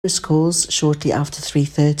calls shortly after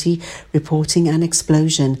 3:30 reporting an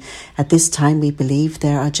explosion. At this time, we believe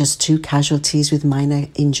there are just 2 casualties with minor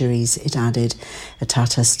injuries, it added. A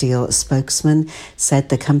Tata Steel spokesman said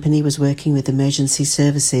the company was working with emergency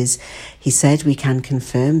services. He said, "We can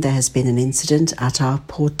confirm there has been an incident at our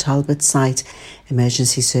Port Talbot site.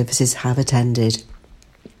 Emergency services have attended."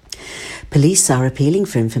 Police are appealing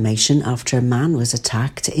for information after a man was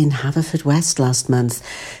attacked in Haverfordwest last month.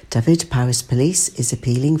 Dyfed-Powys Police is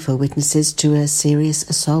appealing for witnesses to a serious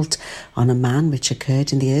assault on a man which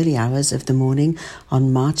occurred in the early hours of the morning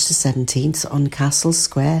on March the 17th on Castle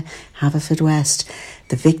Square, Haverfordwest.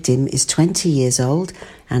 The victim is 20 years old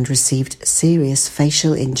and received serious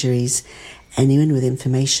facial injuries. Anyone with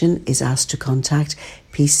information is asked to contact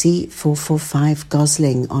PC 445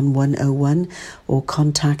 Gosling on 101 or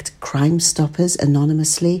contact Crime Stoppers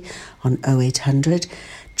anonymously on 0800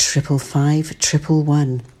 555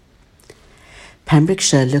 111.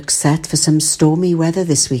 Pembrokeshire looks set for some stormy weather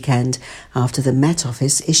this weekend after the Met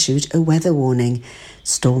Office issued a weather warning.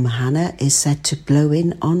 Storm Hannah is set to blow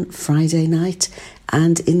in on Friday night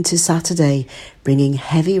and into Saturday, bringing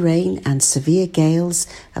heavy rain and severe gales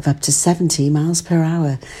of up to 70 miles per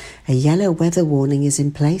hour. A yellow weather warning is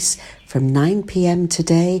in place from 9 p.m.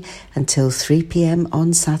 today until 3 p.m.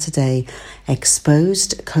 on Saturday.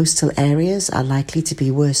 Exposed coastal areas are likely to be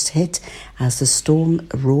worst hit as the storm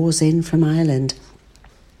roars in from Ireland.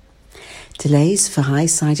 Delays for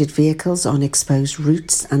high-sided vehicles on exposed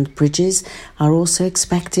routes and bridges are also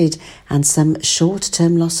expected, and some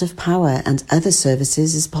short-term loss of power and other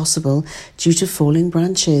services is possible due to falling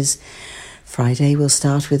branches. Friday will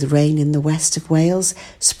start with rain in the west of Wales,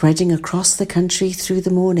 spreading across the country through the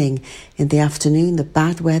morning. In the afternoon, the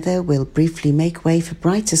bad weather will briefly make way for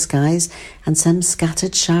brighter skies and some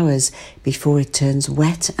scattered showers before it turns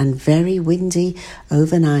wet and very windy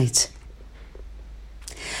overnight.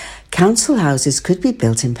 Council houses could be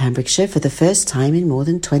built in Pembrokeshire for the first time in more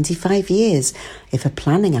than 25 years if a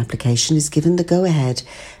planning application is given the go-ahead.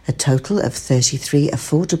 A total of 33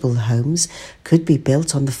 affordable homes could be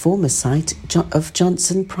built on the former site of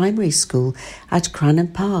Johnson Primary School at Cranham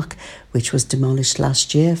Park, which was demolished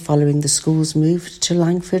last year following the school's move to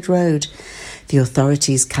Langford Road. The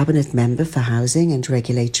authority's Cabinet Member for Housing and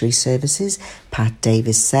Regulatory Services, Pat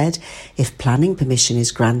Davis, said if planning permission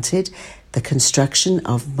is granted, the construction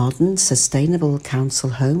of modern, sustainable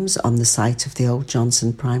council homes on the site of the old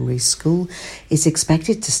Johnson Primary School is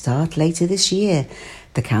expected to start later this year.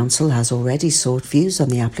 The council has already sought views on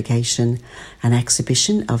the application. An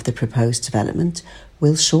exhibition of the proposed development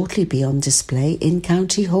will shortly be on display in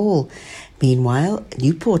County Hall. Meanwhile,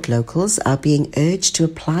 Newport locals are being urged to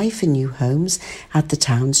apply for new homes at the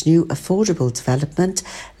town's new affordable development,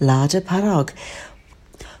 Larder Parog.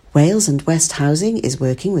 Wales and West Housing is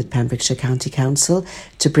working with Pembrokeshire County Council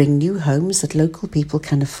to bring new homes that local people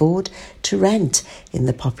can afford to rent in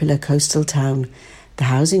the popular coastal town. The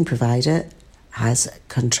housing provider has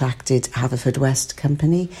contracted Haverfordwest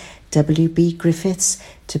company WB Griffiths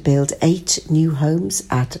to build 8 new homes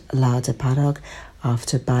at Larder Parog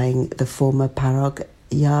after buying the former Parog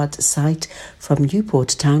Yard site from Newport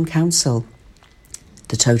Town Council.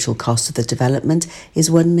 The total cost of the development is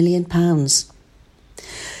 £1 million.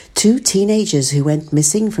 2 teenagers who went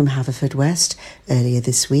missing from Haverfordwest earlier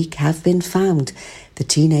this week have been found. The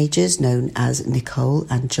teenagers, known as Nicole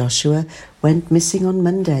and Joshua, went missing on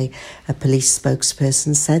Monday. A police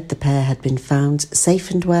spokesperson said the pair had been found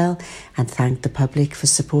safe and well and thanked the public for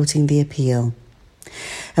supporting the appeal.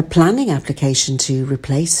 A planning application to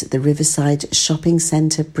replace the Riverside Shopping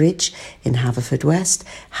Centre Bridge in Haverfordwest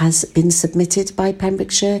has been submitted by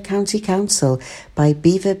Pembrokeshire County Council by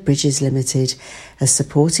Beaver Bridges Limited. A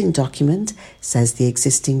supporting document says the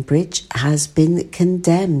existing bridge has been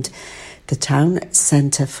condemned. The town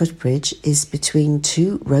centre footbridge is between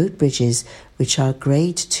 2 road bridges which are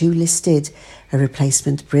Grade 2 listed. A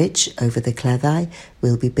replacement bridge over the Cleddau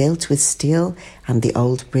will be built with steel and the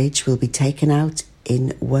old bridge will be taken out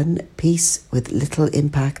in one piece with little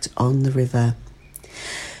impact on the river.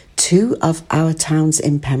 2 of our towns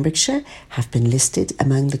in Pembrokeshire have been listed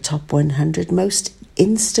among the top 100 most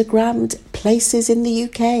Instagrammed places in the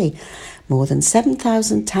UK. More than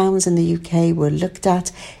 7,000 towns in the UK were looked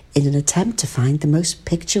at in an attempt to find the most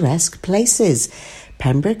picturesque places.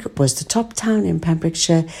 Pembroke was the top town in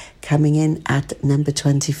Pembrokeshire, coming in at number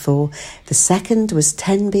 24. The second was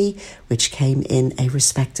Tenby, which came in a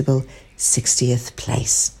respectable 60th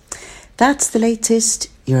place. That's the latest.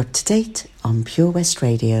 You're up to date on Pure West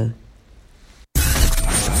Radio.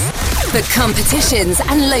 For competitions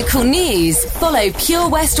and local news, follow Pure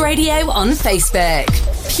West Radio on Facebook.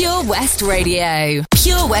 Pure West Radio.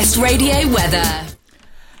 Pure West Radio weather.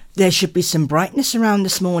 There should be some brightness around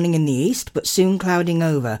this morning in the east, but soon clouding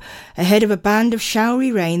over, ahead of a band of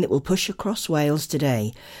showery rain that will push across Wales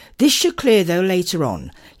today. This should clear though later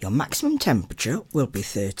on. Your maximum temperature will be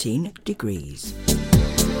 13 degrees.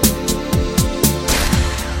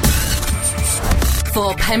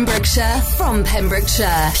 For Pembrokeshire, from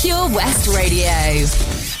Pembrokeshire, Pure West Radio.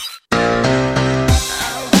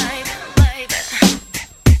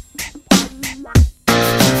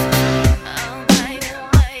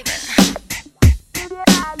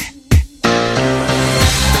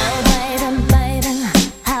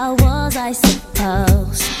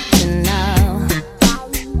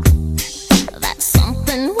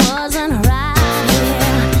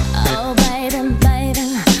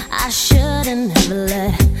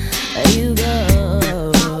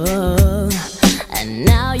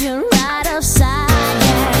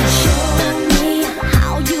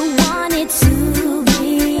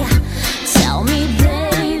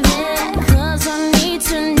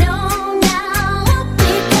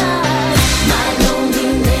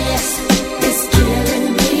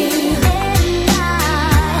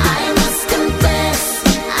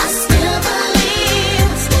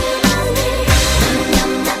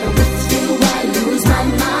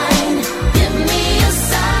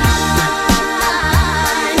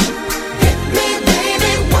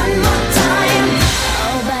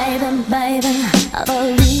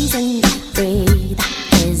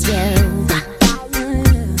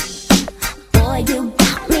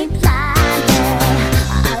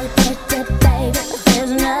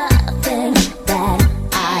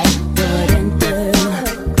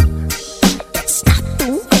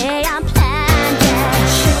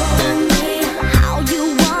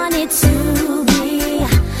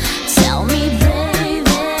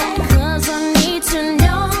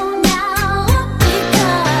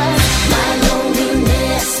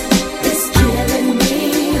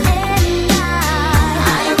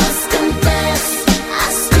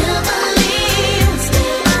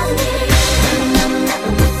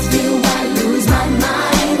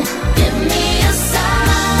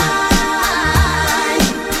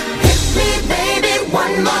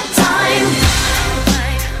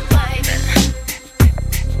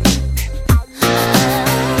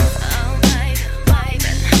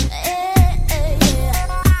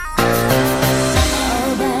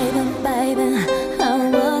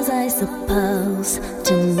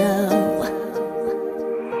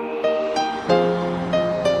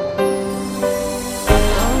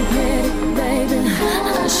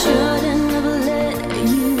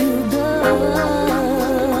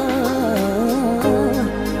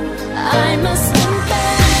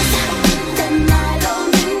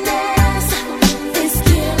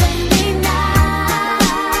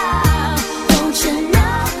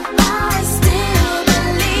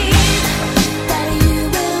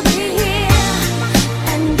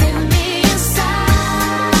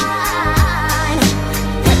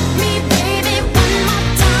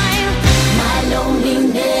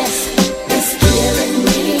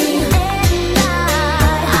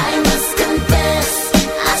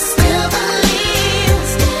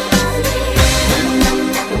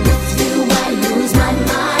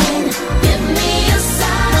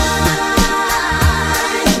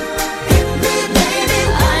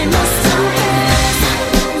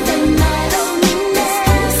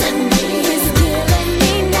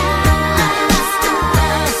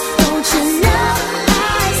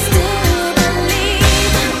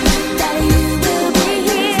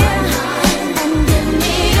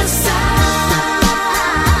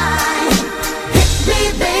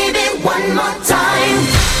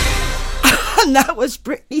 And that was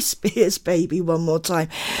Britney Spears' Baby One More Time.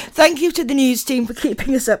 Thank you to the news team for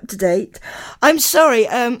keeping us up to date. I'm sorry,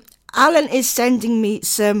 Alan is sending me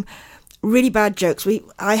some really bad jokes.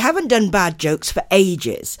 I haven't done bad jokes for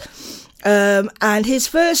ages. And his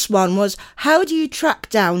first one was, how do you track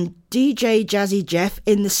down DJ Jazzy Jeff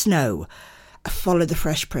in the snow? Follow the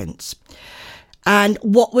Fresh Prince. And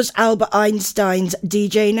what was Albert Einstein's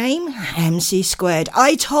DJ name? MC Squared.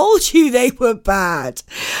 I told you they were bad,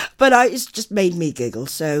 but it's just made me giggle.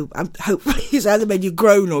 So hopefully it's either made you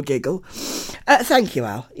groan or giggle. Thank you,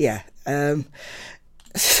 Al. Yeah.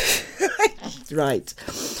 Right.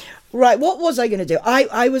 What was I going to do?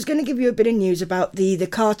 I was going to give you a bit of news about the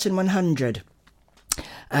Carton 100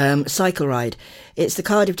 cycle ride. It's the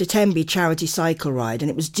Cardiff to Tenby charity cycle ride,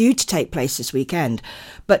 and it was due to take place this weekend.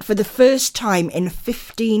 But for the first time in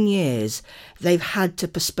 15 years, they've had to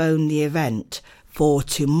postpone the event for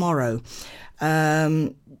tomorrow.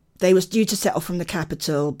 They was due to set off from the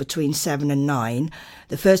capital between 7 and 9.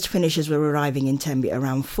 The first finishers were arriving in Tenby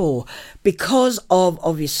around 4. Because of,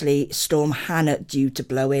 obviously, Storm Hannah due to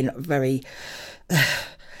blow in very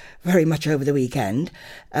much over the weekend,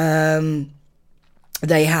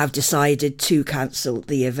 they have decided to cancel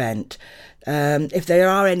the event. If there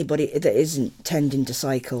are anybody that isn't tending to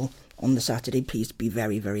cycle on the Saturday, please be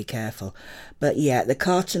very, very careful. But yeah, the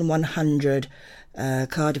Carlton 100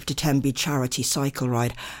 Cardiff to Tenby charity cycle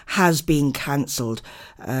ride has been cancelled,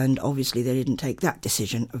 and obviously they didn't take that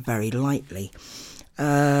decision very lightly.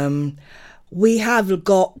 We have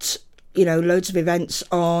got, loads of events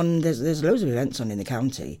on. There's loads of events on in the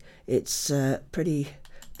county. It's pretty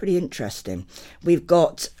interesting. We've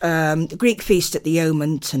got the Greek Feast at the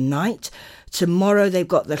Yeoman tonight. Tomorrow they've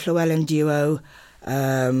got the Llewellyn Duo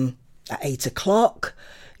at 8 o'clock.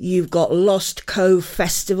 You've got Lost Cove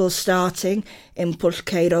Festival starting in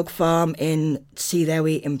Pwllcedog Farm in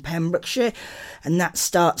Seathewi in Pembrokeshire, and that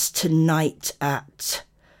starts tonight at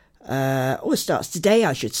it starts today,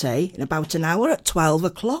 I should say, in about an hour at 12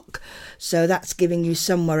 o'clock. So that's giving you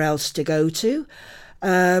somewhere else to go to.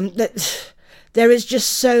 There is just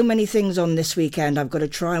so many things on this weekend. I've got to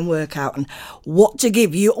try and work out and what to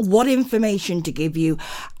give you, what information to give you,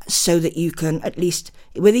 so that you can at least,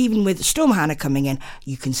 even with Storm Hannah coming in,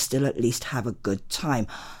 you can still at least have a good time.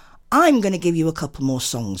 I'm going to give you a couple more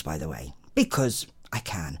songs, by the way, because I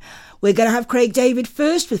can. We're going to have Craig David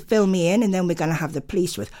first with Fill Me In, and then we're going to have the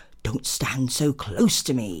Police with Don't Stand So Close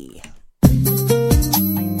to Me.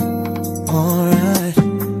 All right.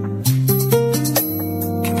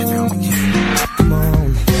 Can you feel me? Come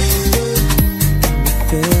on.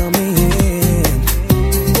 Fill me in.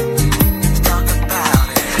 Let's talk about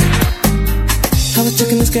it. I was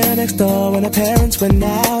checking this girl next door when her parents went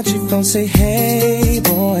out. She phoned, say, hey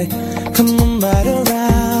boy, come on right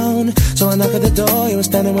around. So I knock at the door, you were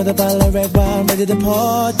standing with a bottle of red wine ready to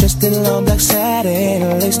pour, dressed in long black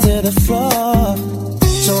satin, laced to the floor.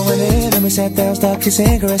 So I went in and we sat down, started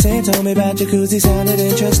kissing, caressing, told me about jacuzzi, sounded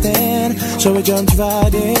interesting. So we jumped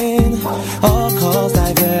right in, all calls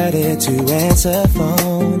diverted to answer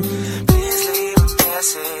phone. Please leave a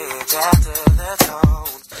message after the tone.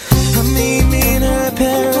 I mean, me and her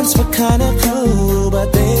parents were kinda cool,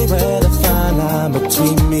 but they were the fine line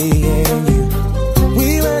between me and you.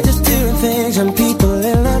 We were just doing things and people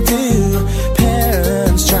in love do.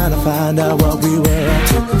 Parents trying to find out what we were up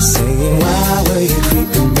to. Saying, why were you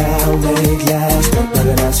creeping round late last night? But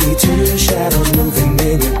then I see two shadows moving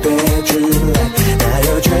in your bedroom light. Now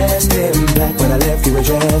you're dressed in black. When I left you were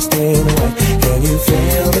dressed in white. Can you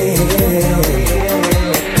feel me?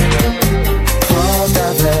 Calls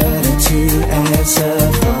diverted to answer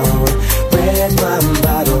phone. Red wine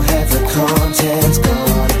bottle, had the contents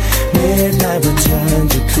gone. Midnight return,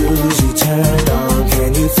 jacuzzi turned on.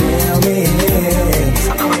 Can you feel me?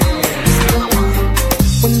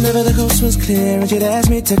 Whenever the coast was clear and she'd ask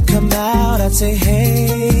me to come out, I'd say,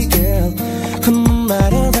 hey girl, come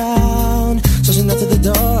right around. So she knocked at the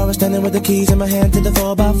door, I was standing with the keys in my hand to the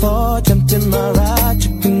 4x4. Jumped in my ride,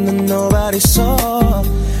 chicken and nobody saw.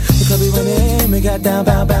 The club we went in, we got down,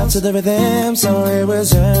 bound to the rhythm. So it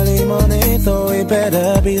was early morning, thought we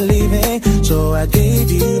better be leaving. So I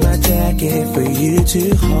gave you my jacket for you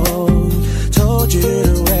to hold. Told you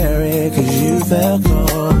to wear it cause you felt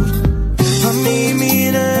cold. I mean, me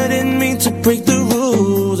and her didn't mean to break the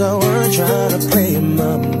rules. I weren't trying to play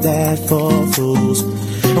mom and dad for fools.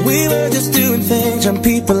 We were just doing things young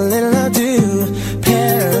people in love do.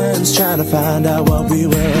 Parents trying to find out what we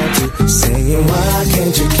were up to. Saying, why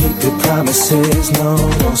can't you keep your promises? No,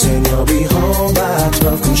 saying you'll be home by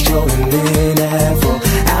 12, come strolling in at 4.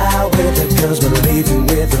 Out with the girls, but leaving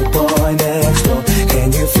with the boy next door.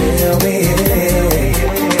 Can you feel me?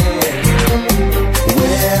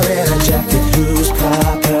 Wearing a jacket whose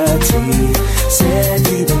property. Said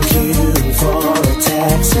you've been queuing for a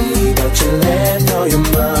taxi, but you left all your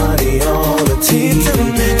money on the TV.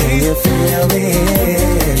 Can you feel me?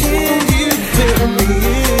 Can you feel me?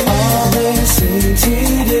 All they seem to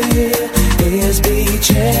do is be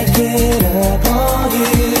checking up on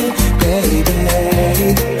you, baby.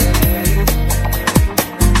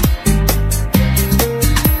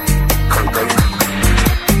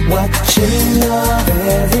 Watching your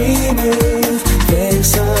every move, think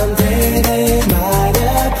someday they might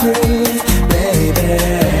approve, baby.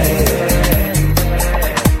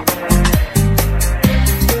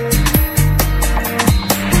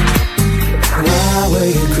 Why were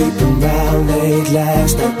you creeping round late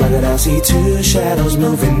last night? Why did I see two shadows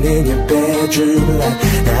moving in your bedroom light?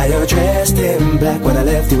 Now you're dressed in black. When I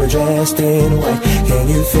left you were dressed in white. Can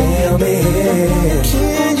you feel me?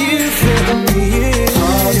 Can you feel me?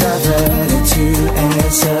 All to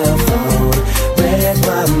answer phone. Red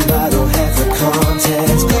wine bottle, half the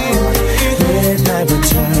contents gone. Midnight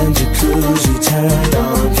return, jacuzzi turned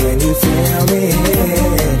on. Can you feel me?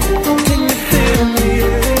 Can you feel me?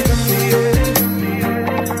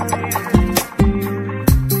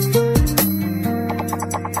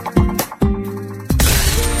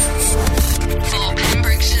 For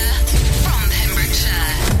Pembrokeshire, from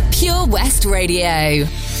Pembrokeshire, Pure West Radio.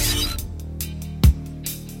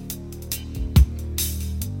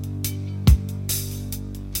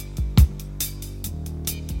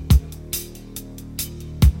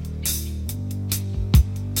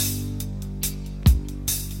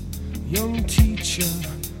 Young teacher,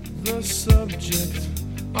 the subject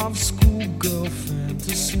of schoolgirl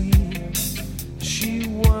fantasy. She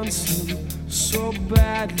wants him so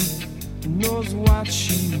badly, knows what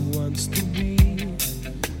she wants to be.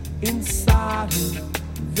 Inside her,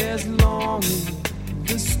 there's longing.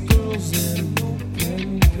 This girl's an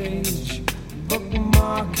open page,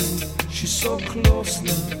 bookmarking. She's so close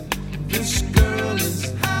now. This girl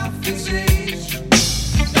is half his age.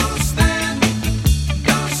 Don't stand.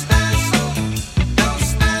 Don't stand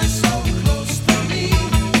so close to me.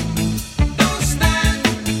 Don't stand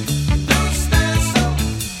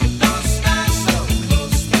so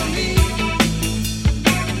close to me.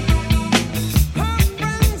 Her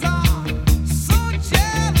friends are so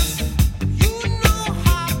jealous. You know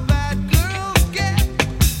how bad girls get.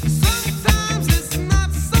 Sometimes it's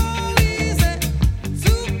not so easy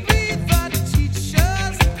to be the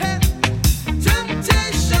teacher's pet.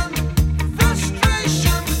 Temptation,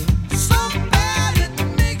 frustration, so bad it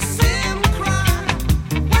makes him cry.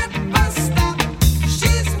 Wet bus stop,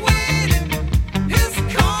 she's waiting. His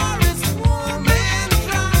car is warm and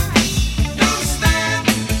dry. Don't stand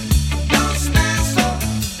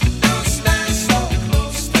so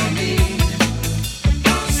close to me.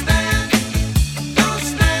 Don't stand so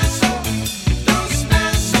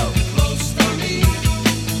close to me.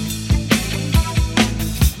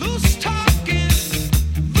 Loose talking,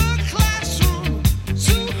 the classroom,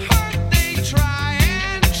 too hurt they try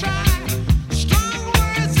and try. Strong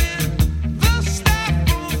words in the staff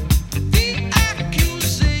room, the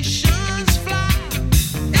accusations fly.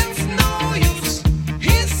 It's no use,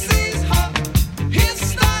 he sees her, he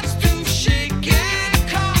starts to shake and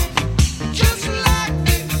cough. Just like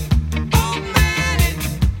the old man in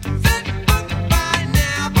that book by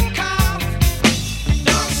Nabokov.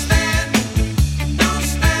 Don't stand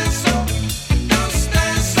so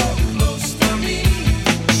close to me.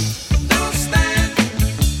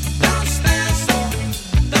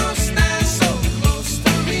 Don't stand so close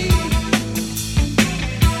to me.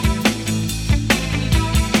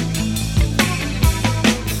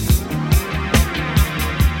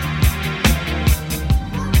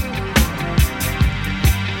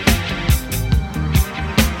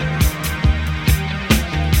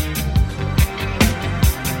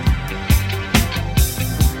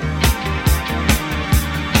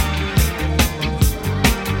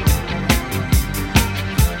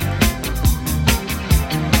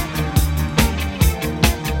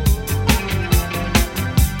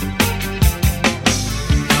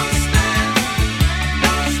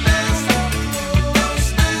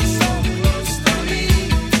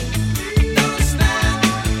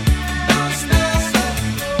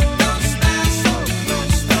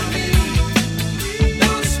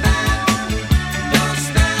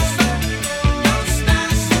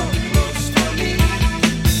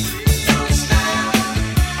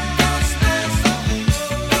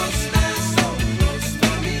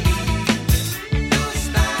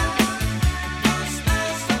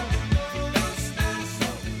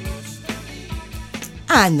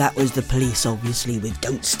 And that was the Police, obviously, with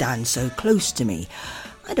Don't Stand So Close to Me.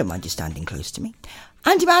 I don't mind you standing close to me.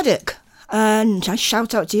 Andy Maddock, and I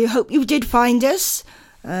shout out to you. Hope you did find us,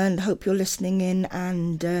 and hope you're listening in,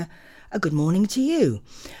 and a good morning to you.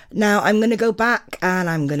 Now, I'm going to go back, and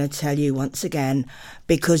I'm going to tell you once again,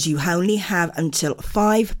 because you only have until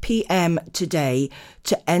 5 p.m. today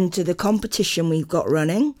to enter the competition we've got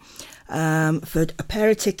running. For a pair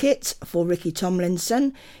of tickets for Ricky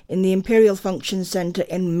Tomlinson in the Imperial Function Centre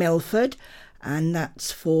in Milford, and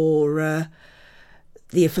that's for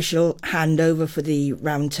the official handover for the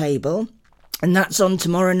round table, and that's on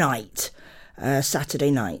tomorrow night,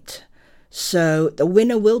 Saturday night. So the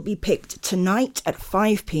winner will be picked tonight at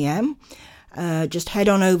 5 p.m. Just head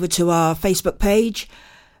on over to our Facebook page,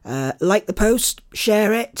 like the post,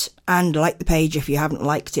 share it, and like the page if you haven't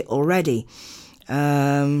liked it already.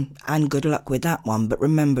 And good luck with that one. But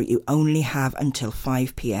remember, you only have until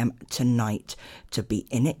 5 p.m. tonight to be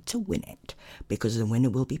in it to win it, because the winner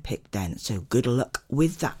will be picked then. So good luck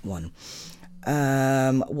with that one.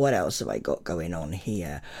 What else have I got going on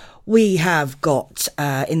here? We have got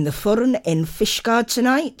in the Furn in Fishguard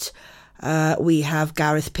tonight. We have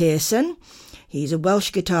Gareth Pearson. He's a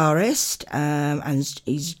Welsh guitarist, and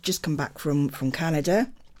he's just come back from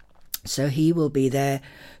Canada. So he will be there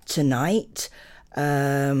tonight.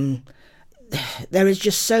 There is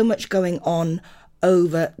just so much going on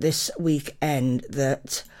over this weekend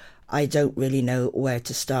that I don't really know where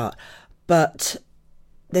to start. But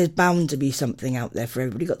there's bound to be something out there for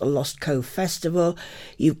everybody. You've got the Lost Cove Festival.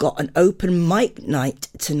 You've got an open mic night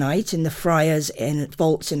tonight in the Friars in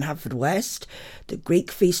Vaults in Haverfordwest. The Greek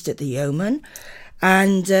Feast at the Yeoman.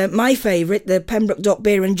 And my favourite, the Pembroke Dock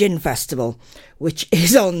Beer and Gin Festival, which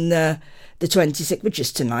is on the 26th, which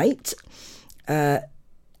is tonight.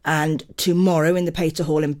 And tomorrow in the Pater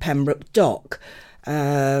Hall in Pembroke Dock.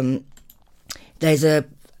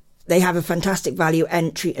 They have a fantastic value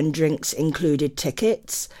entry and drinks included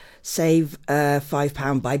tickets. Save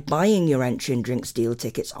 £5 by buying your entry and drinks deal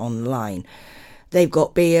tickets online. They've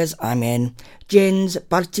got beers, I'm in. Gins,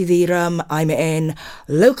 Bartidi rum, I'm in.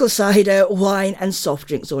 Local cider, wine and soft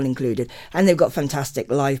drinks all included. And they've got fantastic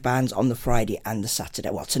live bands on the Friday and the Saturday.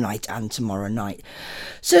 Well, tonight and tomorrow night.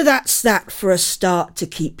 So that's that for a start to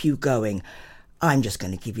keep you going. I'm just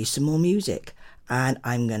going to give you some more music. And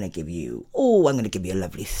I'm going to give you a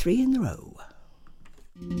lovely 3 in a row.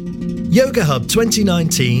 Yoga Hub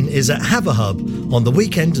 2019 is at Haverhub on the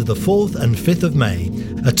weekend of the 4th and 5th of May,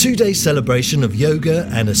 a 2-day celebration of yoga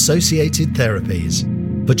and associated therapies.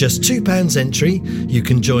 For just £2 entry, you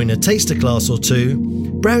can join a taster class or two,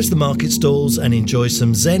 browse the market stalls and enjoy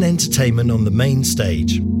some Zen entertainment on the main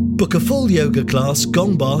stage. Book a full yoga class,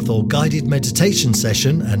 gong bath or guided meditation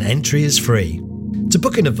session and entry is free. To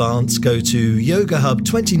book in advance, go to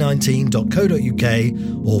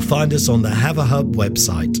yogahub2019.co.uk or find us on the Haverhub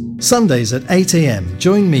website. Sundays at 8 a.m,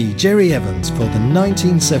 join me, Jerry Evans, for the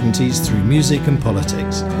 1970s through music and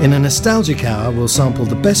politics. In a nostalgic hour, we'll sample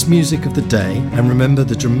the best music of the day and remember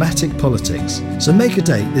the dramatic politics. So make a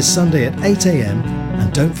date this Sunday at 8 a.m,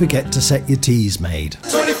 and don't forget to set your teas made.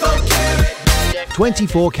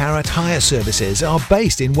 24-carat hire services are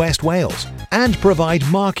based in West Wales and provide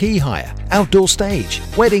marquee hire, outdoor stage,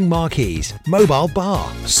 wedding marquees, mobile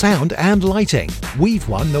bar, sound and lighting. We've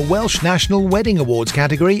won the Welsh National Wedding Awards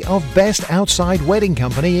category of Best Outside Wedding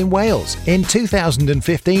Company in Wales in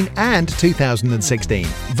 2015 and 2016,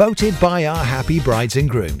 voted by our happy brides and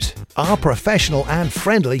grooms. Our professional and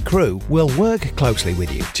friendly crew will work closely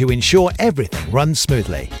with you to ensure everything runs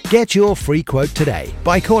smoothly. Get your free quote today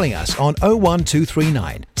by calling us on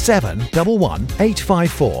 01239 711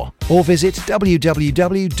 854 or visit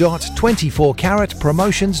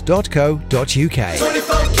www.24caratpromotions.co.uk.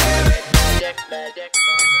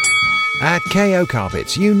 At KO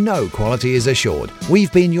Carpets, you know quality is assured.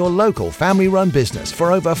 We've been your local family-run business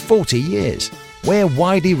for over 40 years. We're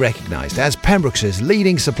widely recognised as Pembroke's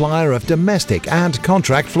leading supplier of domestic and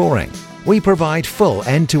contract flooring. We provide full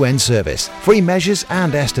end-to-end service, free measures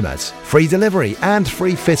and estimates, free delivery and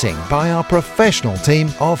free fitting by our professional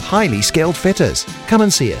team of highly skilled fitters. Come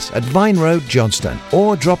and see us at Vine Road, Johnston,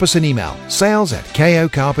 or drop us an email,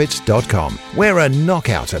 sales@kocarpets.com. We're a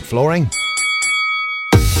knockout at flooring.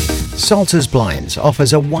 Salters Blinds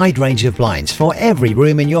offers a wide range of blinds for every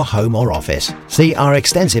room in your home or office. See our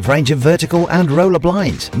extensive range of vertical and roller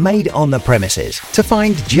blinds made on the premises to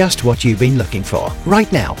find just what you've been looking for.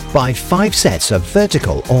 Right now, buy 5 sets of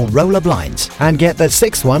vertical or roller blinds and get the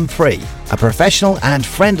 6th one free. A professional and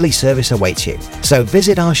friendly service awaits you. So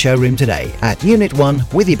visit our showroom today at Unit 1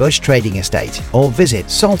 Withybush Trading Estate or visit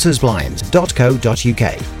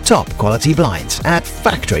saltersblinds.co.uk. Top quality blinds at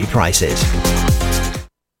factory prices.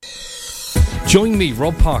 Join me,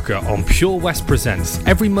 Rob Parker, on Pure West Presents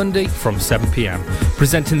every Monday from 7pm,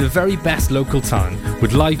 presenting the very best local talent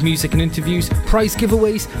with live music and interviews, prize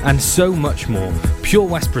giveaways and so much more. Pure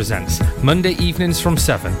West Presents, Monday evenings from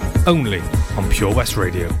 7, only on Pure West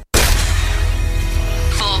Radio.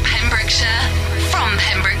 For Pembrokeshire, from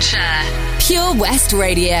Pembrokeshire, Pure West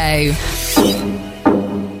Radio.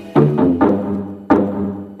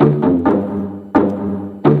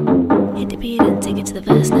 Hit the beat and take it to the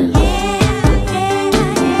verse now.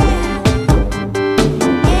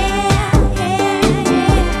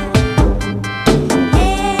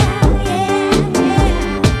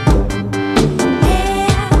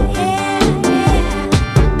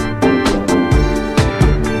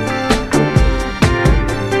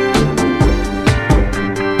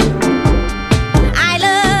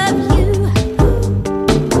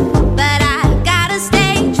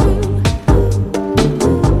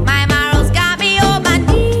 My morals got me on my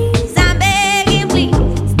knees.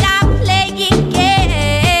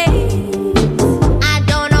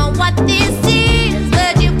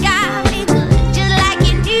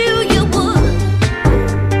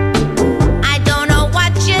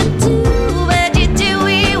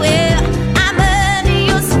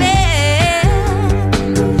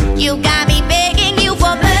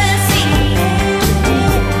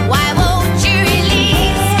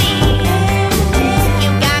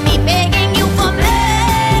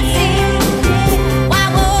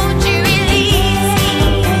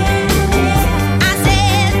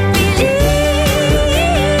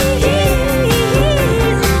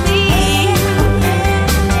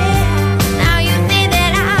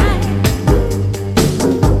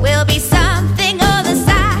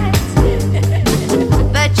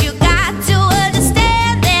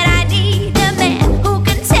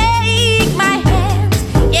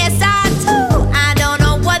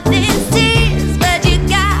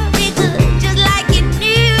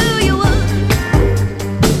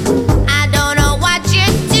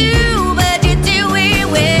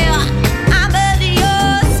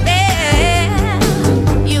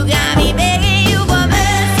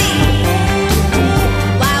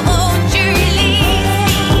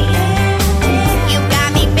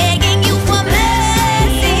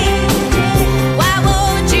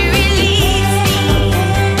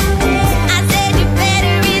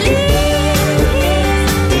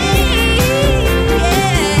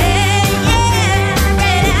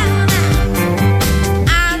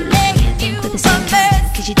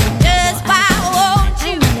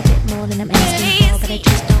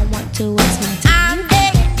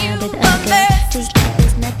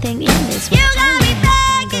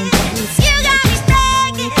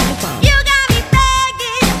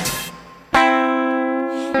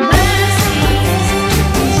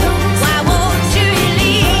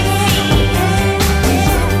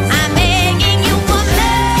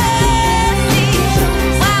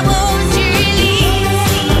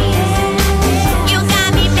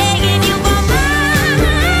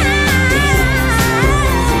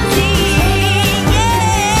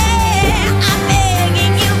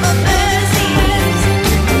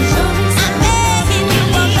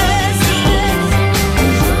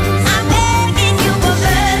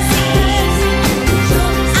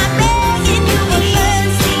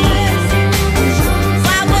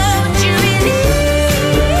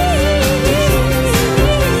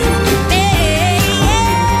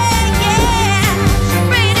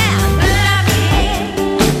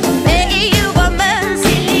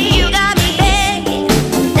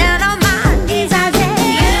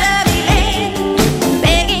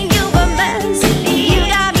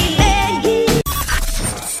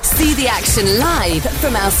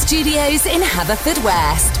 from our studios in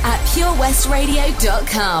Haverfordwest at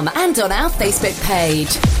purewestradio.com and on our Facebook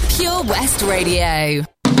page, Pure West Radio.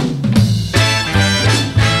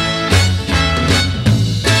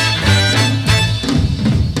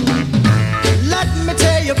 Let me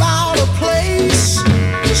tell you about a place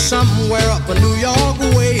somewhere up a New York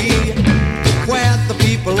way where the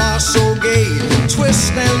people are so gay,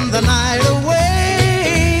 twisting the night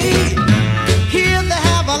away. Here they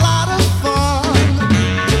have a lot of fun,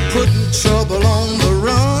 putting trouble on the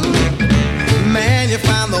run. Man, you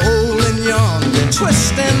find the old and young,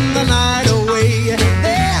 twisting the night away.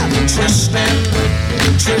 They're twisting,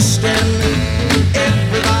 twisting,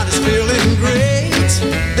 everybody's feeling great.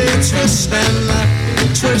 They're twisting,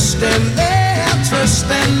 twisting, they're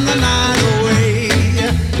twisting the night away.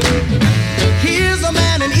 Here's a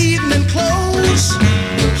man in evening clothes.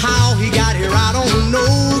 How he got here I don't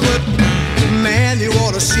know, but man, you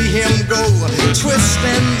ought to see him go,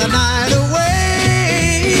 twisting the night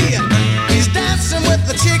away. He's dancing with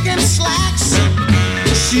the chicken slacks.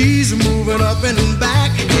 She's moving up and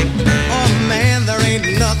back. Oh man, there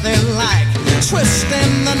ain't nothing like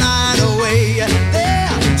twisting the night away.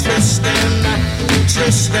 They're twisting,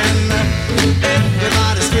 twisting,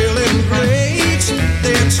 everybody's feeling great.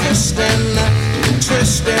 They're twisting,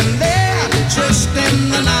 twisting, they're twisting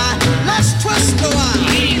the night. Let's twist the wine.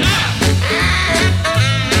 Lean up,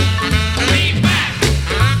 lean back,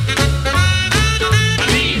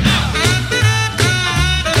 lean up,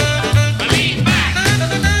 lean back.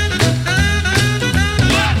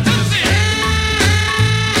 1, 2, 3.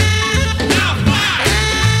 Now fly,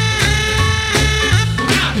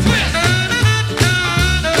 now twist.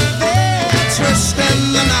 They're twisting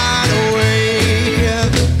the night away.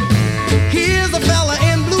 Here's a fella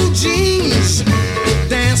in blue jeans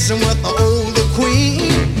dancing with the older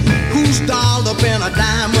queen who's dolled up in her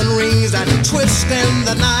diamond rings and twisting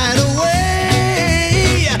the night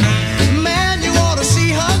away. Man, you ought to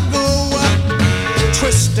see her go,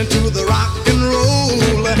 twisting to the rock and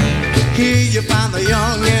roll. Here you find the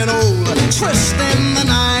young and old, twisting the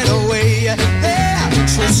night away. They're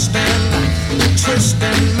twisting,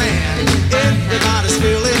 twisting, man, everybody's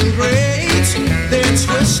feeling great. They're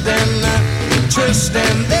twisting,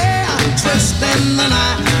 twisting, they're twisting the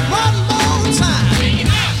night. One more time. Lean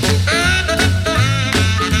up,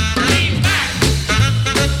 lean back,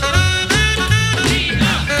 lean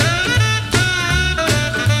up,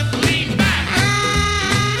 lean back.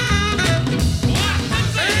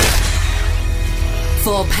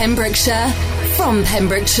 For Pembrokeshire, from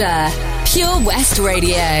Pembrokeshire, Pure West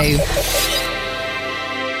Radio.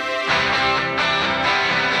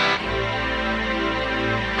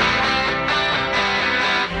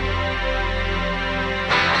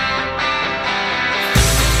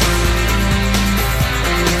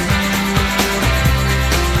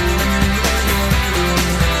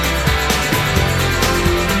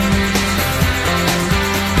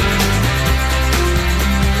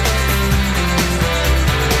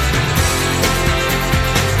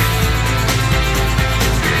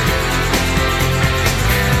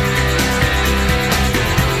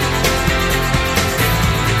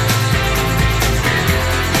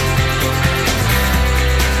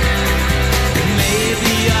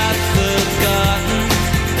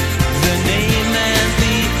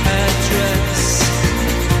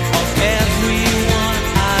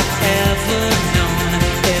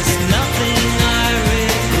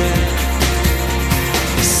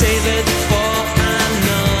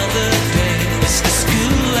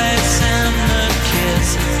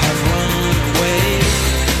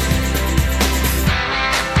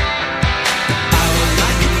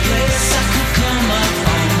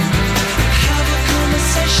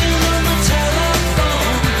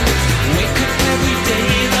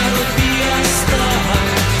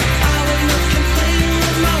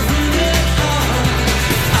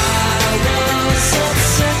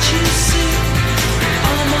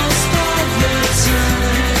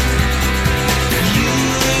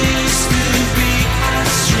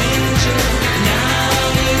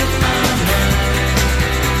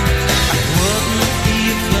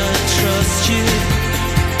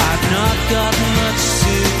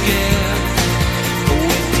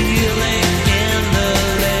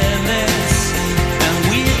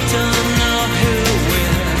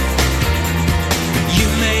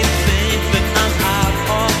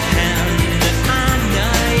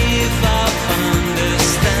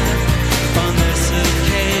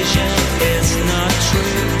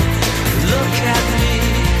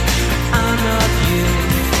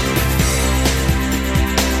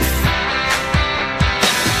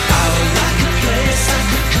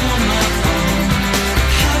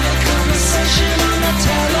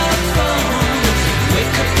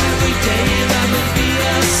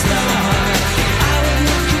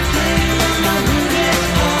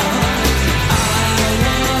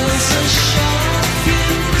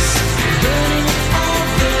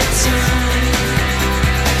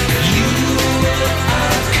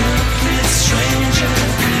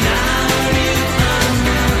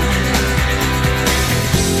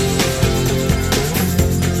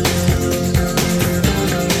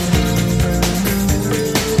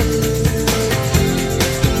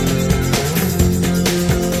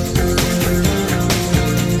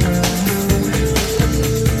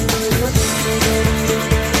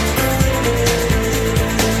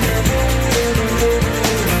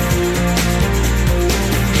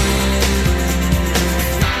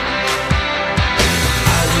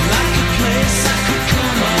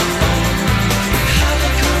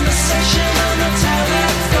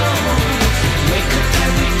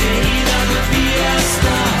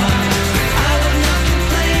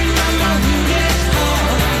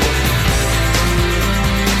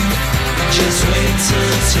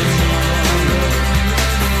 till tomorrow.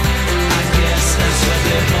 I guess that's what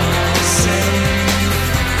they all say.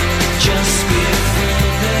 Just be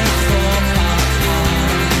prepared for our harm.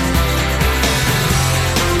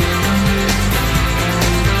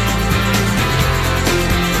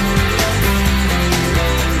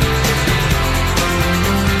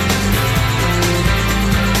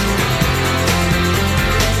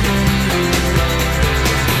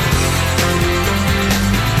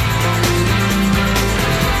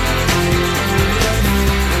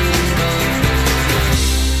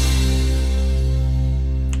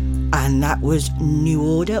 And that was New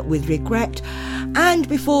Order with Regret. And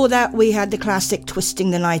before that, we had the classic Twisting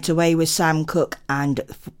the Night Away with Sam Cooke. And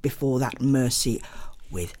before that, Mercy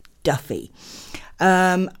with Duffy.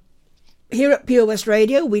 Here at Pure West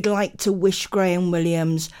Radio, we'd like to wish Graham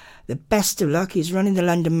Williams the best of luck. He's running the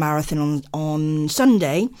London Marathon on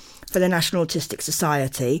Sunday for the National Autistic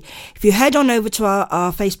Society. If you head on over to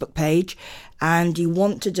our Facebook page and you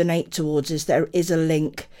want to donate towards us, there is a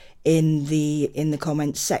link in the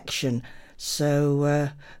comments section. So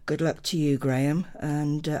good luck to you, Graham,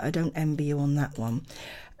 and I don't envy you on that one.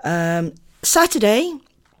 Saturday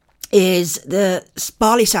is the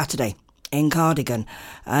Barley Saturday in Cardigan,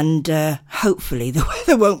 and hopefully the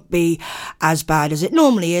weather won't be as bad as it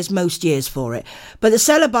normally is most years for it. But the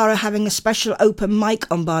Cellar Bar are having a special open mic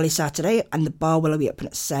on Barley Saturday, and the bar will be open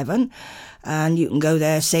at 7, and you can go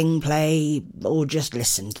there, sing, play, or just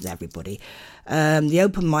listen to everybody. The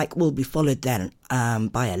open mic will be followed then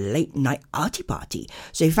by a late night arty party.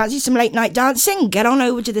 So if you fancy some late night dancing, get on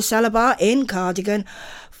over to the Cellar Bar in Cardigan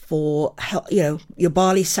for your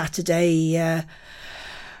Barley Saturday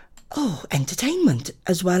entertainment,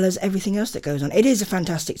 as well as everything else that goes on. It is a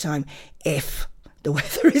fantastic time if the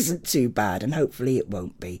weather isn't too bad, and hopefully it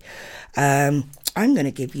won't be. I'm going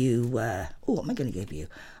to give you... what am I going to give you?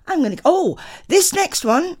 This next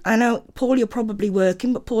one, I know, Paul, you're probably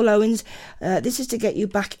working, but Paul Owens, this is to get you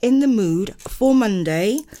back in the mood for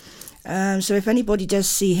Monday. So if anybody does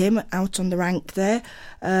see him out on the rank there,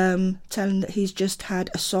 tell him that he's just had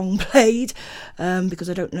a song played, because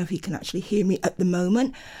I don't know if he can actually hear me at the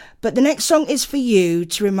moment. But the next song is for you,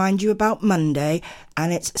 to remind you about Monday,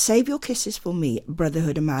 and it's Save Your Kisses for Me,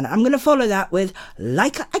 Brotherhood of Man. I'm going to follow that with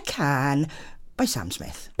Like I Can by Sam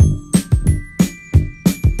Smith.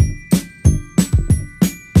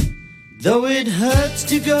 Though it hurts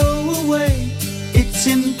to go away, it's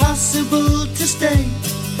impossible to stay.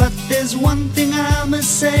 But there's one thing I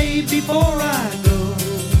must say before I go.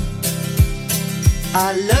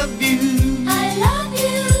 I love you. I love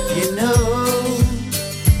you. You know,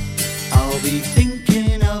 I'll be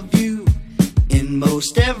thinking of you in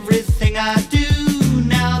most everything I do.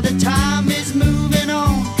 Now the time is moving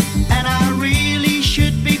on, and I really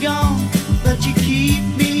should be gone, but you keep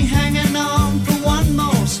me hanging on for one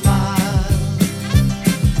more smile.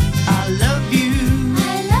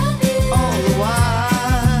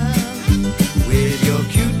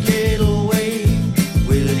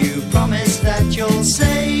 You'll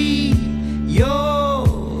say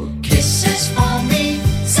your kisses for me,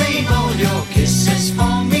 save all your kisses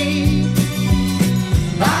for me.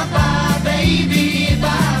 Bye bye, baby,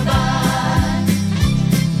 bye bye.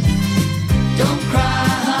 Don't cry,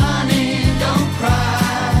 honey, don't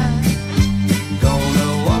cry.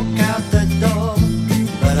 Gonna walk out the door,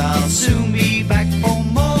 but I'll soon be back for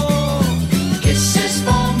more. Kisses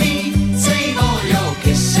for me, save all your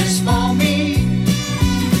kisses for me.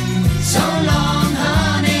 So long,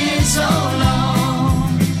 honey, so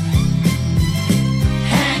long.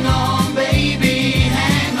 Hang on, baby,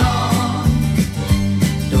 hang on.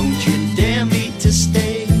 Don't you dare me to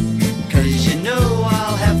stay, 'cause you know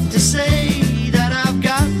I'll have to say that I've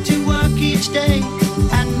got to work each day,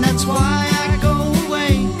 and that's why I go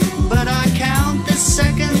away. But I count the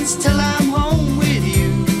seconds till I'm home with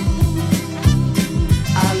you.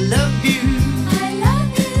 I love you, I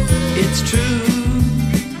love you. It's true.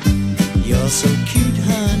 You're so cute,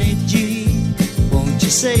 honey G. Won't you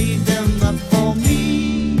save them up for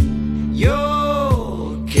me?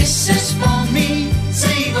 Your kisses for me,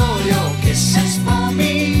 save all your kisses for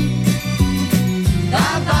me.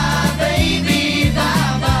 Bye bye, baby,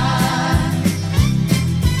 bye bye.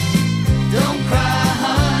 Don't cry,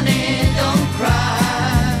 honey, don't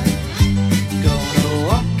cry. Gonna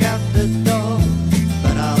walk out the door,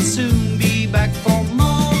 but I'll soon be back for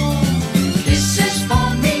more. Kisses for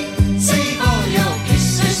me, save all your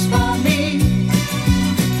kisses for me.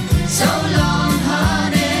 So long,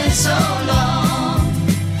 honey, so long.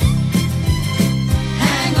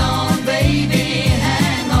 Hang on, baby,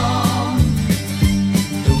 hang on.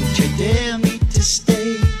 Don't you dare me to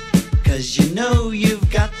stay, 'cause you know you've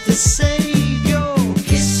got to save your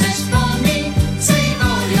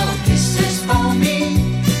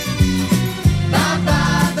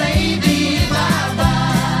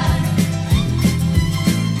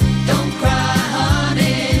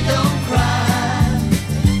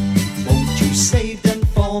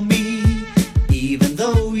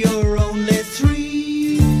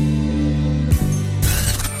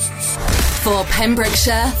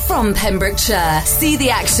Pembrokeshire, from Pembrokeshire. See the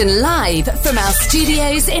action live from our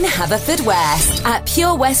studios in Haverfordwest at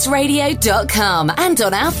purewestradio.com and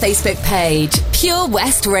on our Facebook page, Pure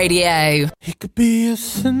West Radio. He could be a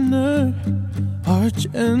sinner or a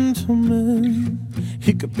gentleman.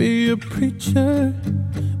 He could be a preacher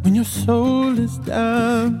when your soul is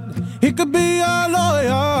down. He could be a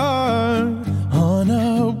lawyer on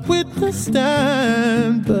a witness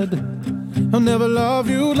stand, but I'll never love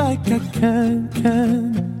you like I can.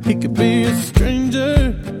 He could be a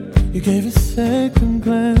stranger you gave a second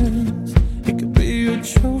glance. He could be a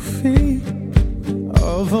trophy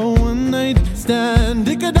of a one-night stand.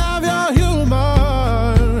 He could have your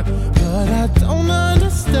humor, but I don't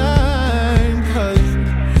understand, 'cause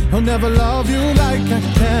I'll never love you like I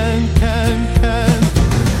can.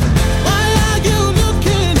 Why are you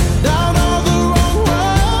looking down on the wrong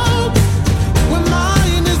road when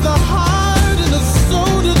mine is the heart and the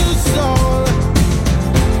soul to the soul?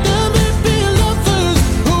 There may be lovers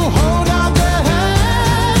who hold out their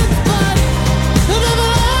hands, but I'll never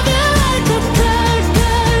love you like I can.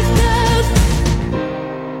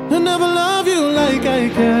 I'll never love you like I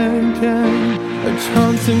can. A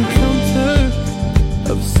chance encounter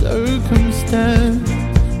of circumstance.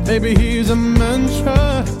 Maybe he's a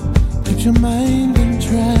mantra, keeps your mind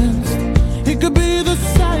entranced. He could be the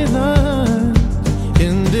silence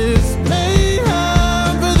in this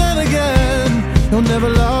mayhem, but then again, he'll never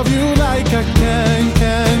love you like I can.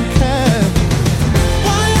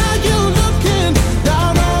 Why are you looking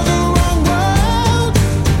down on the wrong road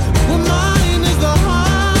when mine is the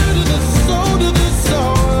heart and the soul to the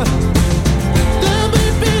soul? There may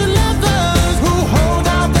be lovers who hold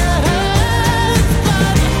out their hands,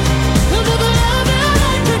 but they'll never love you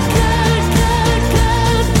like I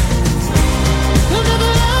can. They'll never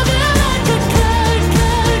love you like I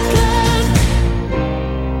can.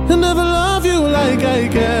 They'll never love you like I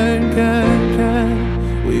can.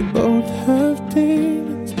 We both have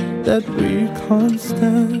demons that we can't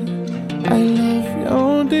stand. I love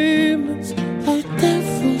your demons like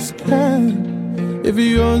devils can. If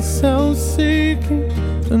you're self-seeking,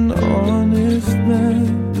 an honest man,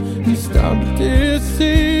 and stop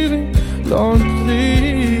deceiving, Lord,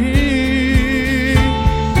 please.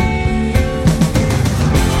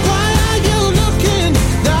 Why are you looking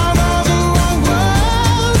down on the wrong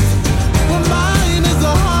road when mine is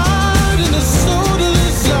the heart and the soul to the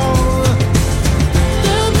soul?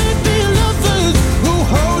 There may be lovers who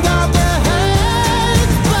hold out their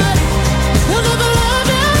hands, but they'll never love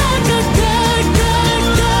you like I can.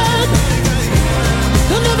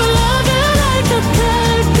 They'll never love you like I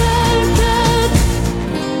can.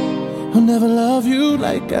 I'll never love you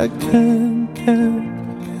like I can.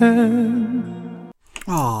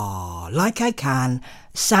 Ah, Like I Can,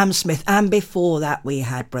 Sam Smith, and before that we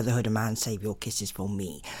had Brotherhood of Man, Save Your Kisses for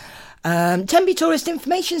Me. Tenby Tourist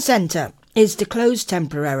Information Centre is to close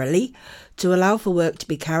temporarily to allow for work to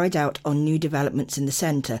be carried out on new developments in the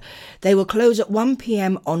centre. They will close at 1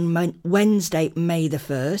 p.m. on Wednesday, May the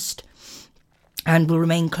 1st, and will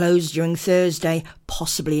remain closed during Thursday,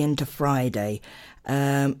 possibly into Friday.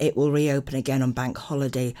 It will reopen again on Bank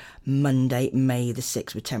Holiday, Monday, May the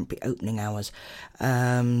 6th, with temporary opening hours.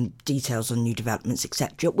 Details on new developments,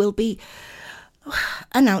 etc. will be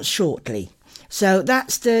announced shortly. So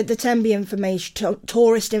that's the Tenby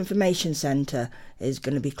Tourist Information Centre is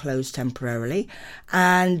going to be closed temporarily.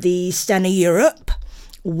 And the Stena Europe,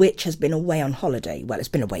 which has been away on holiday, well, it's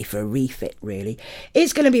been away for a refit, really,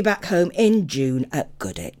 is going to be back home in June at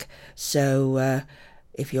Goodwick. So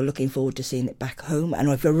if you're looking forward to seeing it back home, and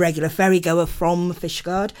if you're a regular ferry goer from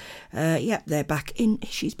Fishguard, they're back in.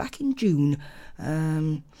 She's back in June,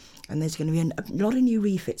 and there's going to be a lot of new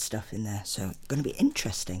refit stuff in there, so it's going to be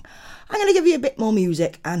interesting. I'm going to give you a bit more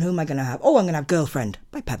music, and who am I going to have? Oh, I'm going to have Girlfriend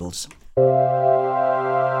by Pebbles.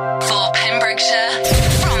 For Pembrokeshire,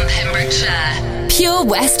 from Pembrokeshire, Pure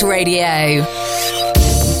West Radio.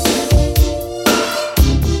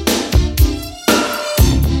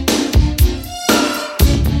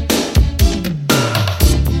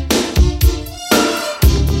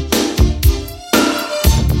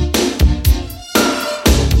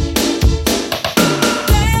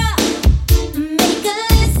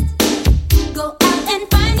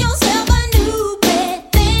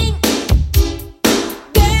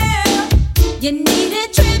 You need a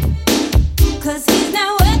trip, 'cause he's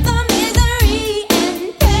not worth the misery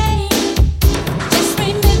and pain. Just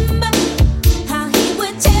remember how he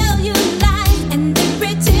would tell you lies and then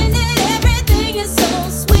pretended everything is so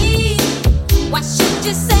sweet. Why should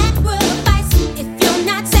you sacrifice if you're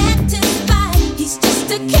not satisfied? He's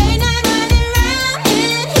just a canine running around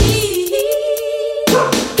in heat.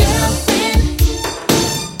 Girlfriend,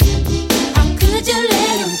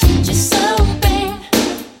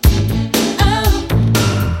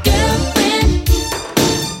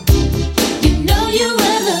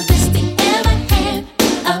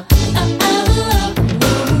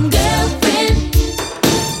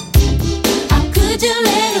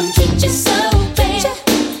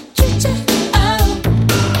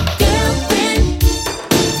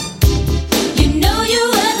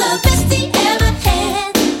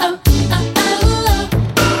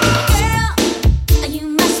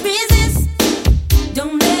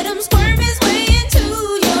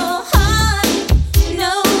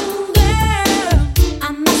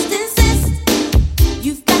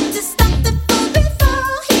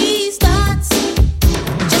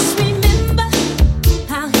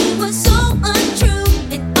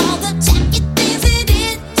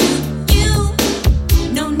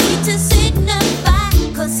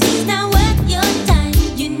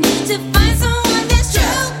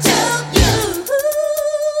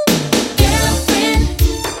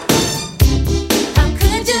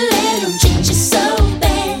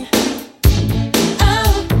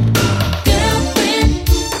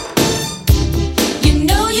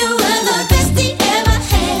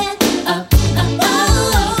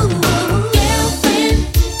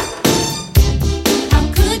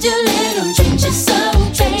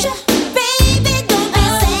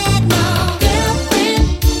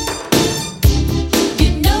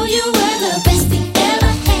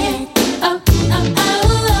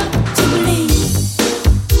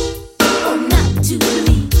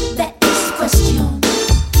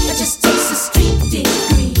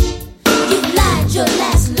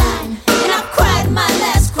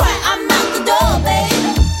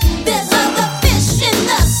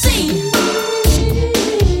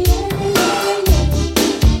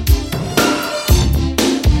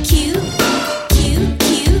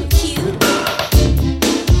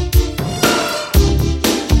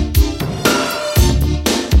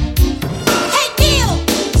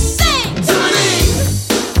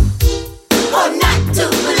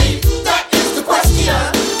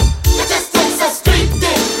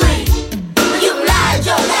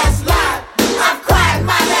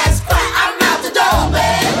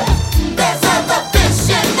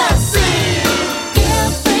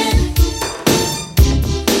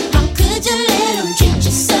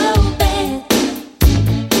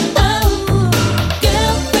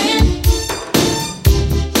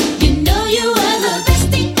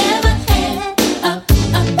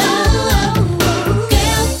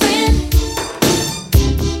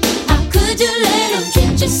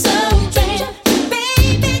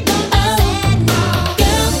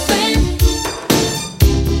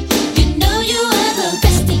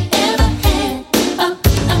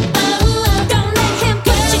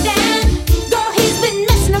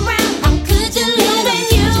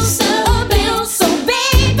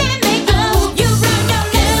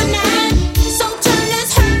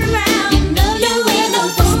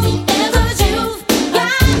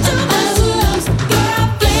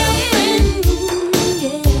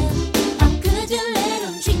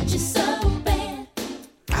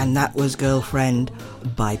 and that was Girlfriend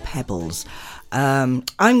by Pebbles. I'm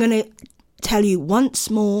going to tell you once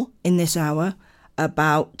more in this hour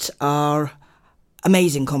about our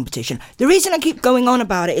amazing competition. The reason I keep going on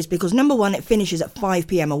about it is because, number one, it finishes at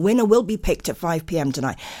 5pm. A winner will be picked at 5pm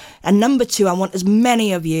tonight. And number two, I want as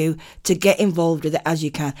many of you to get involved with it as you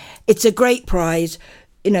can. It's a great prize.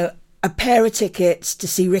 You know, a pair of tickets to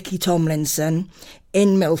see Ricky Tomlinson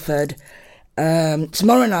in Milford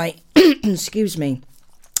tomorrow night, excuse me,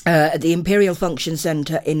 at the Imperial Function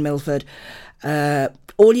Centre in Milford.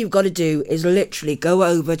 All you've got to do is literally go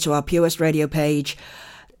over to our Pure West Radio page,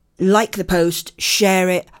 like the post, share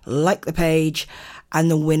it, like the page,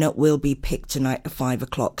 and the winner will be picked tonight at 5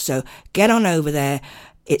 o'clock. So get on over there.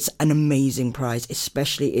 It's an amazing prize,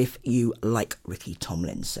 especially if you like Ricky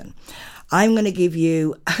Tomlinson. I'm going to give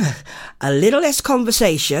you A Little Less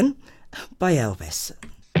Conversation by Elvis.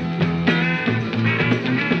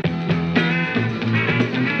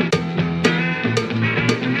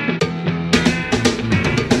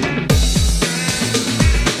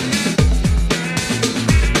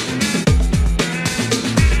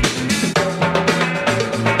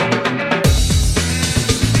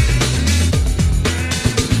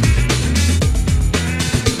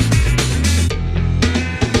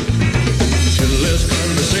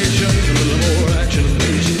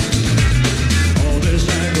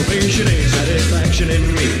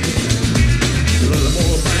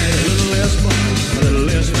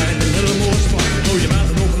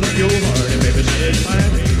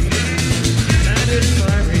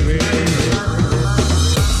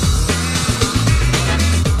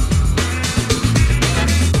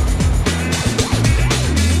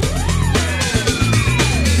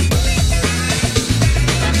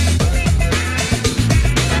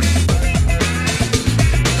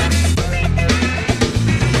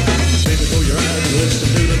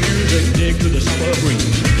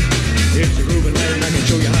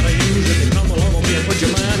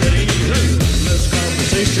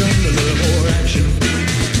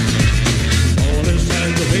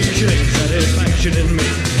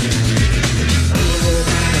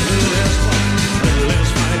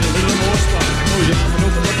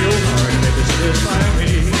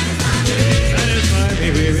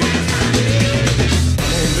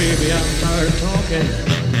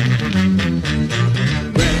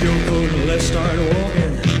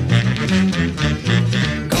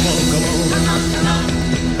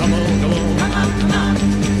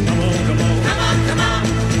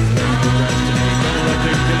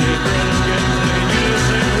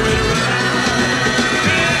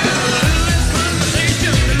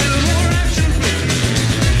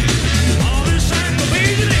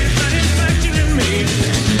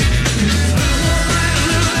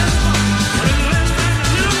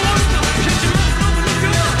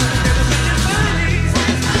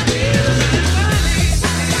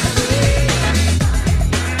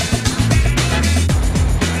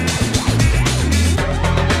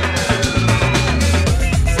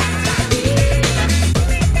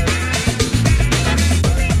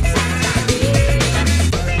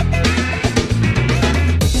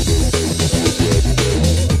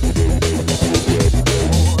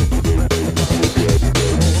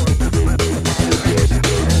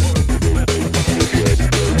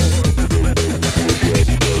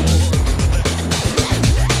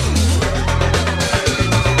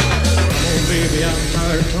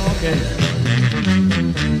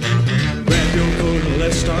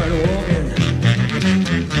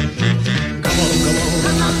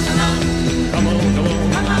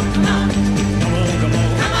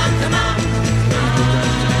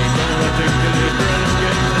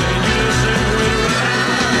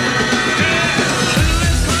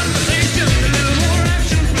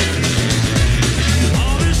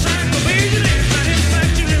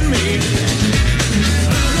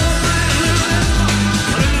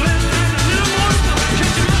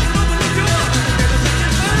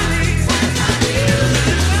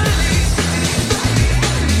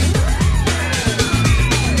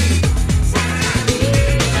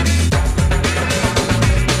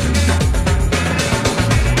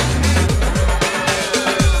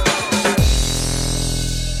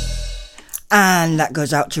 And that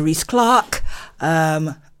goes out to Rhys Clark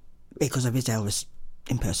because of his Elvis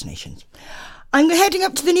impersonations. I'm heading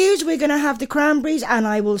up to the news. We're going to have the cranberries and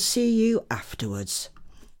I will see you afterwards.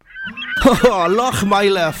 Oh,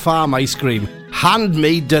 Lochmeyler Farm Ice Cream.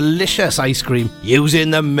 Handmade delicious ice cream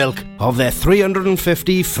using the milk of their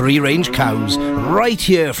 350 free-range cows right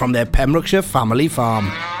here from their Pembrokeshire family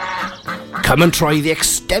farm. Come and try the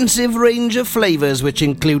extensive range of flavours which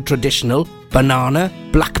include traditional banana,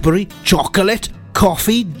 blackberry, chocolate,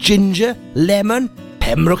 coffee, ginger, lemon,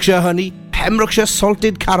 Pembrokeshire honey, Pembrokeshire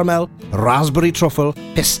salted caramel, raspberry truffle,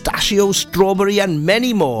 pistachio, strawberry and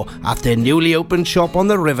many more at their newly opened shop on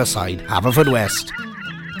the Riverside, Haverfordwest.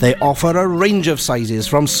 They offer a range of sizes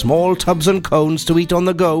from small tubs and cones to eat on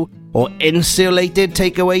the go or insulated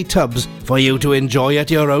takeaway tubs for you to enjoy at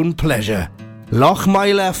your own pleasure.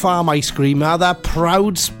 Lochmeyler Farm Ice Cream are the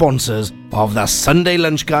proud sponsors of the Sunday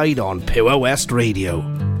Lunch Guide on Pure West Radio.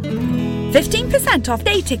 15% off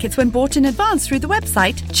day tickets when bought in advance through the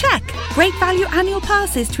website? Check. Great value annual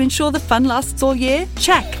passes to ensure the fun lasts all year?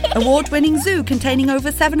 Check. Award-winning zoo containing over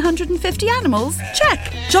 750 animals?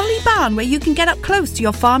 Check. Jolly barn where you can get up close to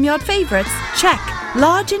your farmyard favourites? Check.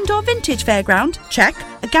 Large indoor vintage fairground? Check.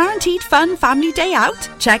 A guaranteed fun family day out?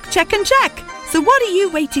 Check, check and check. So what are you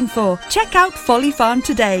waiting for? Check out Folly Farm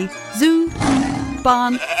today. Zoo,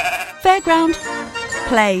 barn, fairground,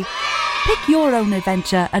 play. Pick your own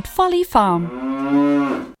adventure at Folly Farm.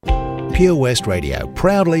 Pure West Radio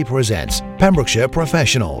proudly presents Pembrokeshire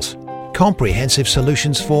Professionals. Comprehensive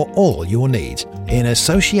solutions for all your needs in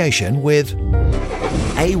association with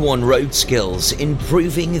A1 Road Skills,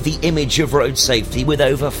 improving the image of road safety with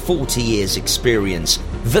over 40 years experience.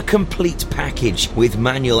 The complete package with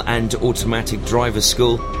manual and automatic driver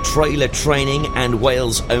school, trailer training and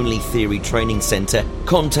Wales only theory training centre.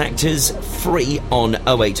 Contact us free on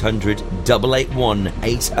 0800 881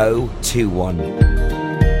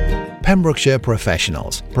 8021. Pembrokeshire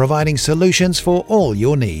Professionals, providing solutions for all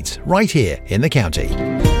your needs right here in the county.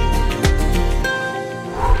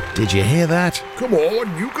 Did you hear that? Come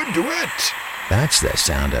on, you can do it! That's the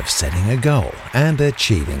sound of setting a goal and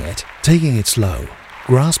achieving it. Taking it slow,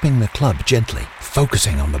 grasping the club gently,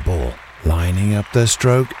 focusing on the ball, lining up the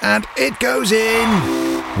stroke, and it goes in!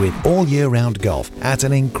 With all year-round golf at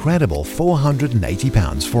an incredible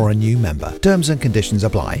 £480 for a new member. Terms and conditions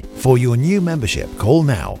apply. For your new membership, call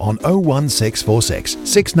now on 01646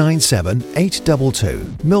 697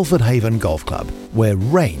 822. Milford Haven Golf Club, where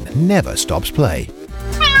rain never stops play.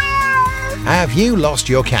 Have you lost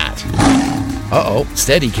your cat? Uh-oh,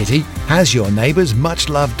 steady kitty. Has your neighbour's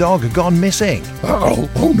much-loved dog gone missing? Uh-oh,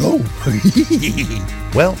 oh no.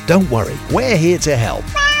 Well, don't worry, we're here to help.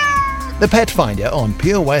 The Pet Finder on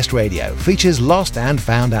Pure West Radio features lost and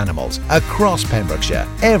found animals across Pembrokeshire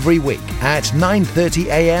every week at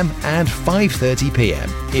 9:30am and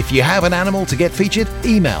 5:30pm. If you have an animal to get featured,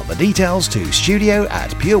 email the details to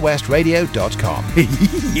studio@purewestradio.com.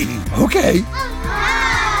 Okay.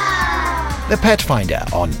 The Pet Finder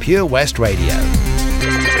on Pure West Radio.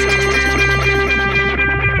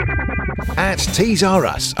 At Tees R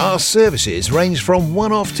Us, our services range from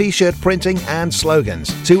one-off t-shirt printing and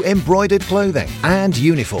slogans to embroidered clothing and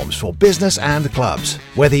uniforms for business and clubs.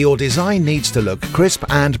 Whether your design needs to look crisp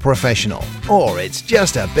and professional, or it's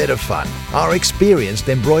just a bit of fun, our experienced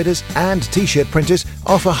embroiders and t-shirt printers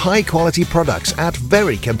offer high-quality products at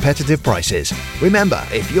very competitive prices. Remember,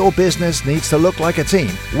 if your business needs to look like a team,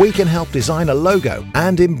 we can help design a logo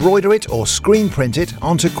and embroider it or screen print it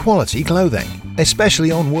onto quality clothing, especially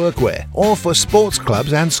on workwear or for sports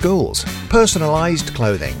clubs and schools. Personalised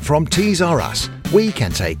clothing from Tees R Us. We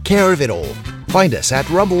can take care of it all. Find us at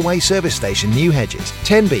Rumbleway Service Station, New Hedges,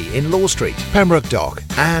 10B in Law Street, Pembroke Dock,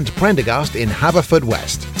 and Prendergast in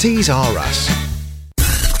Haverfordwest. Tees R Us.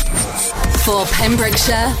 For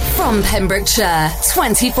Pembrokeshire, from Pembrokeshire,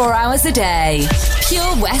 24 hours a day.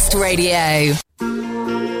 Pure West Radio.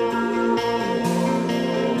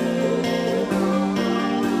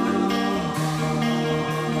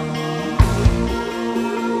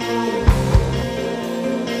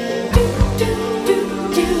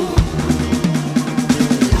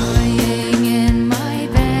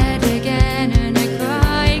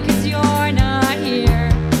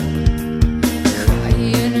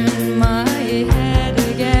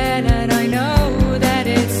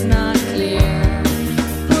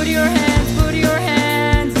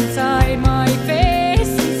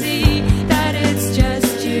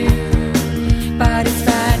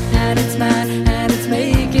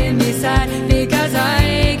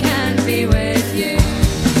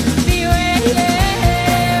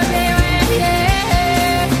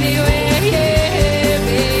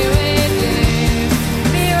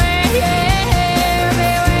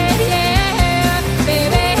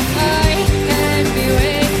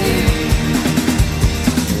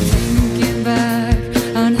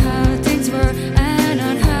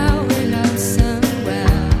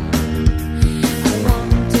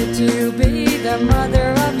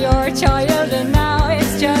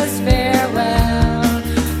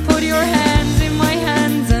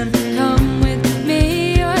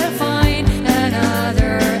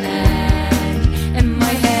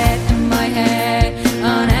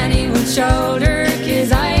 Shoulder kiss.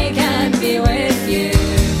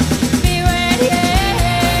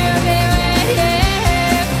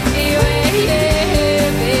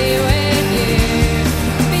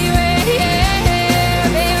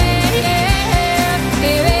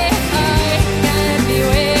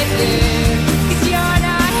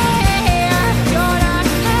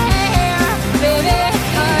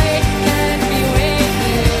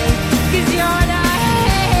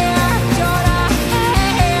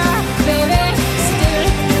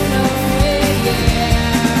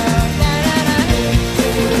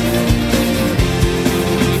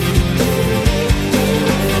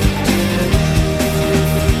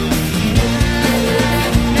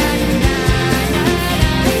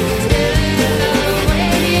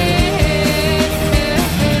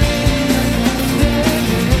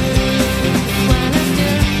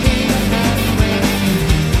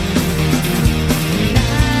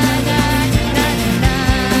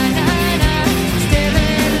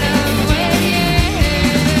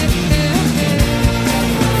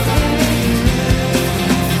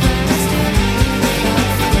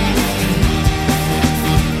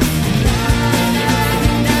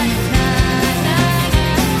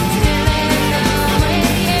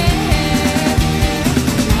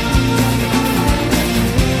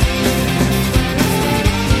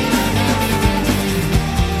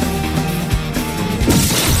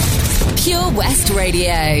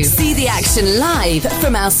 Radio. See the action live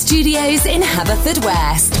from our studios in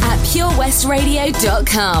Haverfordwest at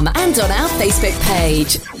purewestradio.com and on our Facebook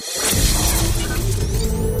page.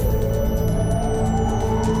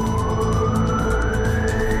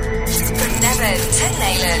 From Devon to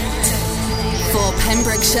Neyland. For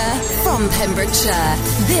Pembrokeshire, from Pembrokeshire,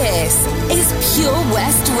 this is Pure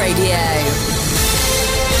West Radio.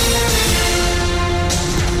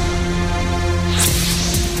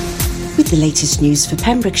 With the latest news for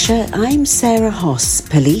Pembrokeshire, I'm Sarah Hoss.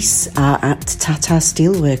 Police are at Tata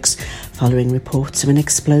Steelworks following reports of an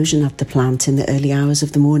explosion at the plant in the early hours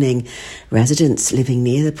of the morning. Residents living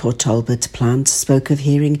near the Port Talbot plant spoke of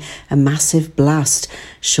hearing a massive blast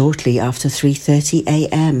shortly after 3:30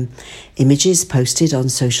 a.m. Images posted on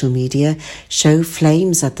social media show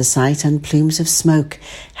flames at the site and plumes of smoke.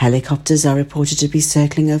 Helicopters are reported to be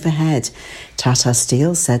circling overhead. Tata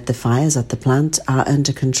Steel said the fires at the plant are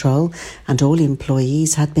under control and all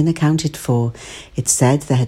employees had been accounted for. It said there had